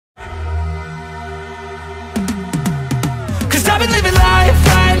Cause I've been living life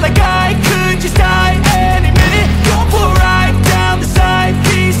right like I could just die any minute. Going for a ride down the side,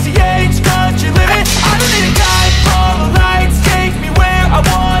 PCH, country limit. I don't need a guide, follow lights, take me where I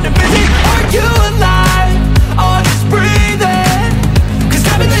wanna visit. Are you alive? Or just breathing? Cause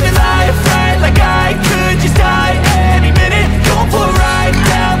I've been living life right like I could just die any minute. Going for a ride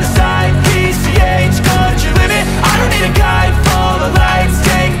down the side, PCH, country limit. I don't need a guide, follow lights,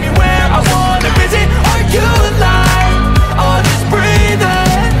 take me where I wanna visit. Are you alive? Or just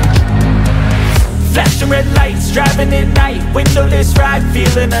breathing? Flashing red lights, driving at night, windowless ride,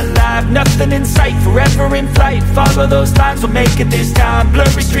 feeling alive. Nothing in sight, forever in flight. Follow those lines, we'll make it this time.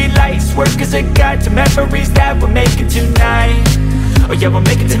 Blurry street lights, work as a guide to memories that we're making tonight. Oh yeah, we'll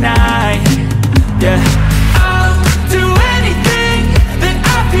make it tonight. Yeah. I'll do anything that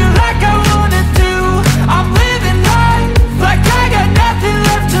I feel like I wanna do. I'm living life like I got nothing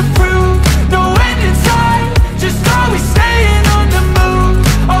left to prove. No end in sight, just always staying on the move.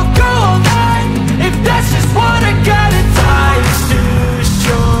 I'll go all night if that's just what I gotta do. Life's too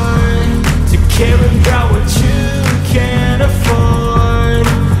short to care about what you can't afford.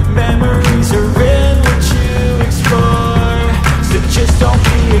 Memories are in what you explore, so just don't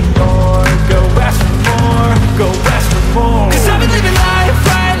be ignored. Go ask for more, go ask for more. Cause I've been living life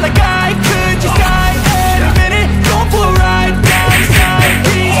right like I could just die any minute. Going for a ride down the side,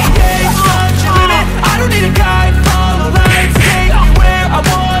 PCH, country limit. I don't need a guide, follow lights, take me where I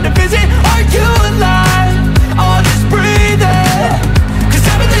wanna visit. Are you alive? Or just breathing? Cause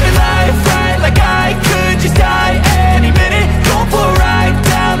I've been living life right like I could just die any minute. Going for a ride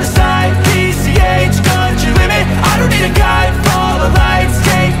down the side, PCH, country limit. I don't need a guide, follow lights,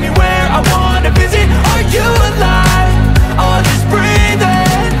 take me where I wanna visit. Are you alive? Or just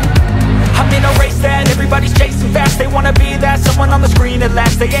breathing? I'm in a race that everybody's chasing fast. They wanna be that someone on the screen at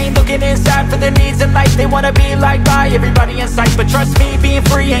last. They ain't looking inside for their needs in life. They wanna be liked by everybody in sight. But trust me, being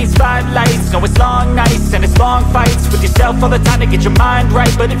free ain't spotlights. No, it's long nights and it's long fights with yourself all the time to get your mind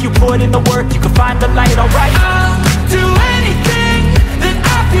right. But if you put in the work, you can find the light, alright. I'll do anything that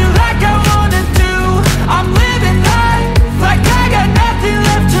I feel like I wanna do. I'm living life like I got nothing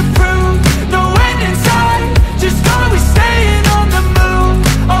left to prove. No end in sight, just always staying on the move.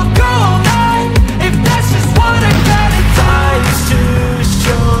 I'll go all night if that's just what I gotta do. Life's too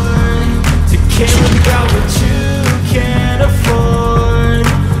short to care about what you can't afford.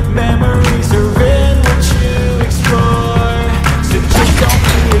 Memories are in what you explore, so just don't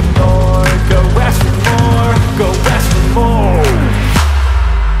be ignored. Go ask for more, go ask for more.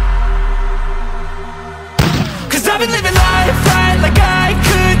 Cause I've been living life right like I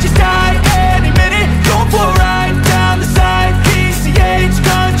could just die any minute. Going for a ride down the side, PCH,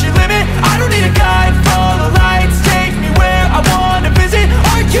 country limit. I don't need a guide, follow lights, take me where I wanna visit.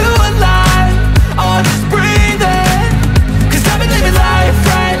 Are you alive? Or just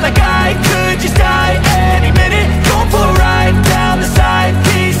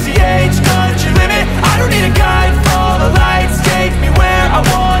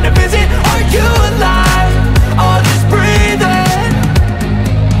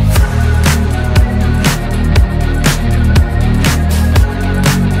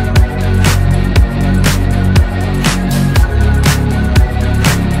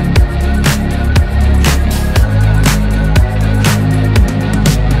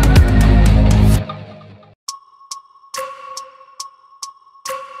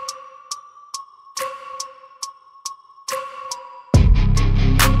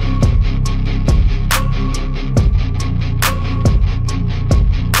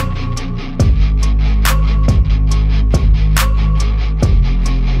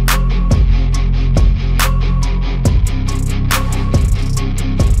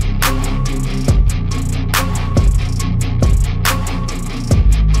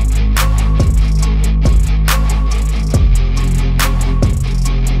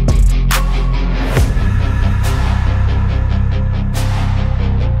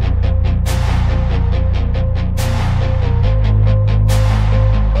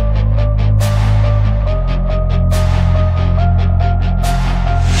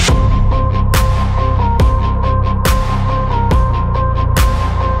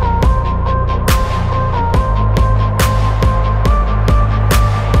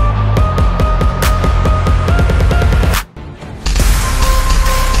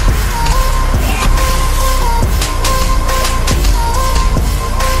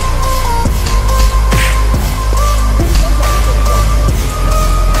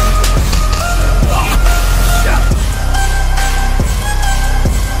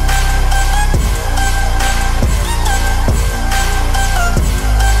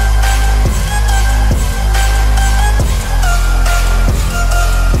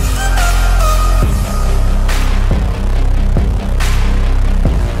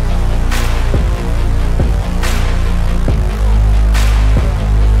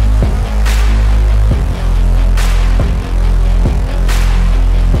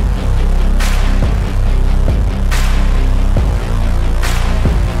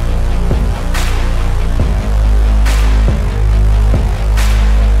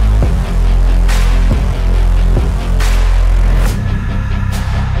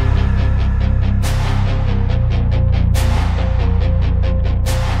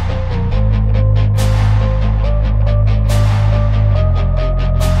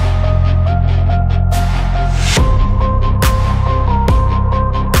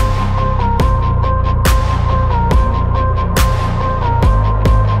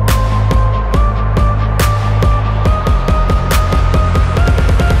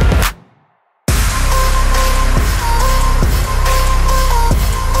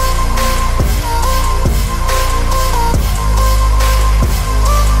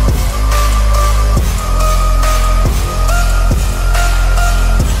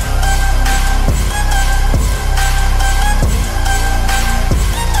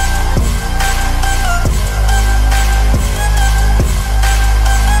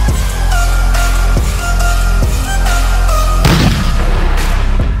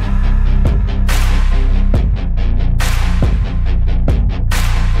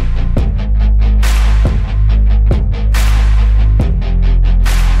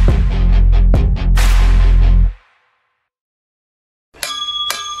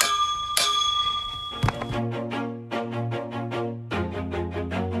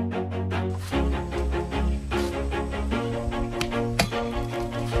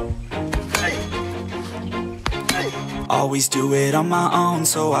Always do it on my own,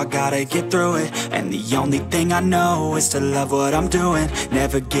 so I gotta get through it. And the only thing I know is to love what I'm doing.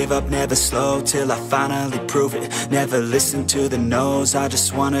 Never give up, never slow, till I finally prove it. Never listen to the no's, I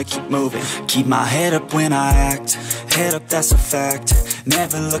just wanna keep moving. Keep my head up when I act, head up, that's a fact.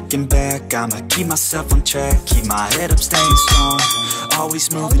 Never looking back, I'ma keep myself on track. Keep my head up, staying strong,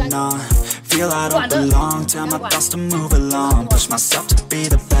 always moving on. Feel I don't belong, tell my thoughts to move along. Push myself to be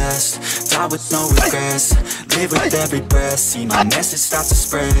the best, die with no regrets. Live with every breath, see my message start to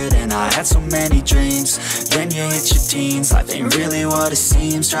spread. And I had so many dreams, then you hit your teens. Life ain't really what it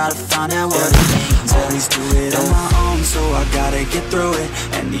seems, try to find out what it means. Always do it on my own, so I gotta get through it.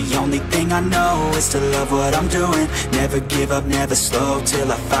 And the only thing I know is to love what I'm doing. Never give up, never slow, till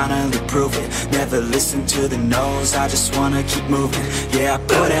I finally prove it. Never listen to the no's, I just wanna keep moving. Yeah, I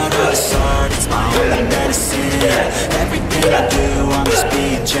put out all this art, it's my only medicine. Yeah, everything I do, I'm just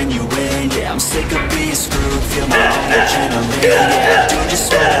being genuine. Yeah, I'm sick of being screwed, feel my own adrenaline. Yeah, I do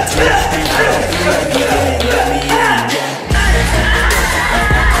just what I do, and I hope you let me in, yeah.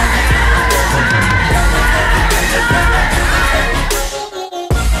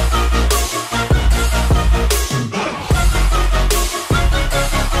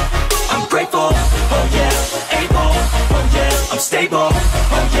 I'm grateful, oh yeah, able, oh yeah, I'm stable,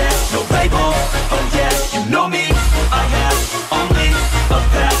 oh yeah, no label, oh yeah, you know me, I have only a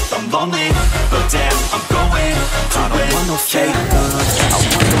path, I'm lonely, but damn, I'm going to win. I don't want no fake love, I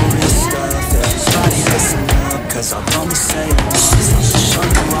want the real stuff. Everybody listen up, cause I'll only say it once. I'll show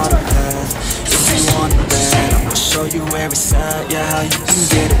you all the path, if you want that. I'm gonna show you where it's at, yeah, how you can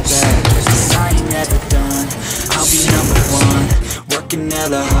get it back. Cause I ain't never done, I'll be #1. Working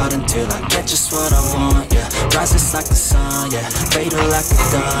hella hard until I get just what I want, yeah. Rises like the sun, yeah, fatal like the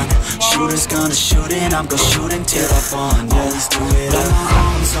dawn. Shooters gonna shoot and I'm gonna shoot until I won, yeah. Always do it on my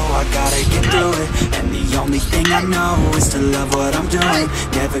own, so I gotta get through it. And the only thing I know is to love what I'm doing.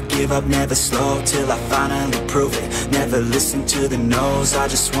 Never give up, never slow, till I finally prove it. Never listen to the no's, I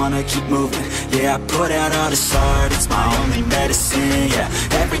just wanna keep moving. Yeah, I put out all this art, it's my only medicine. Yeah,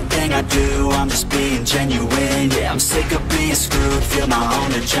 everything I do, I'm just being genuine. Yeah, I'm sick of being screwed, feel my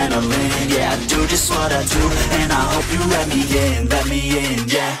own adrenaline. Yeah, I do just what I do, and I hope you let me in,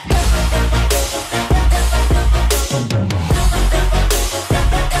 yeah.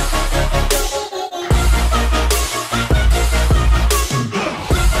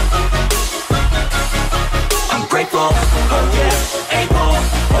 I'm grateful, oh yeah, able,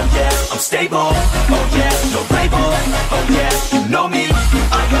 oh yeah, I'm stable, oh yeah.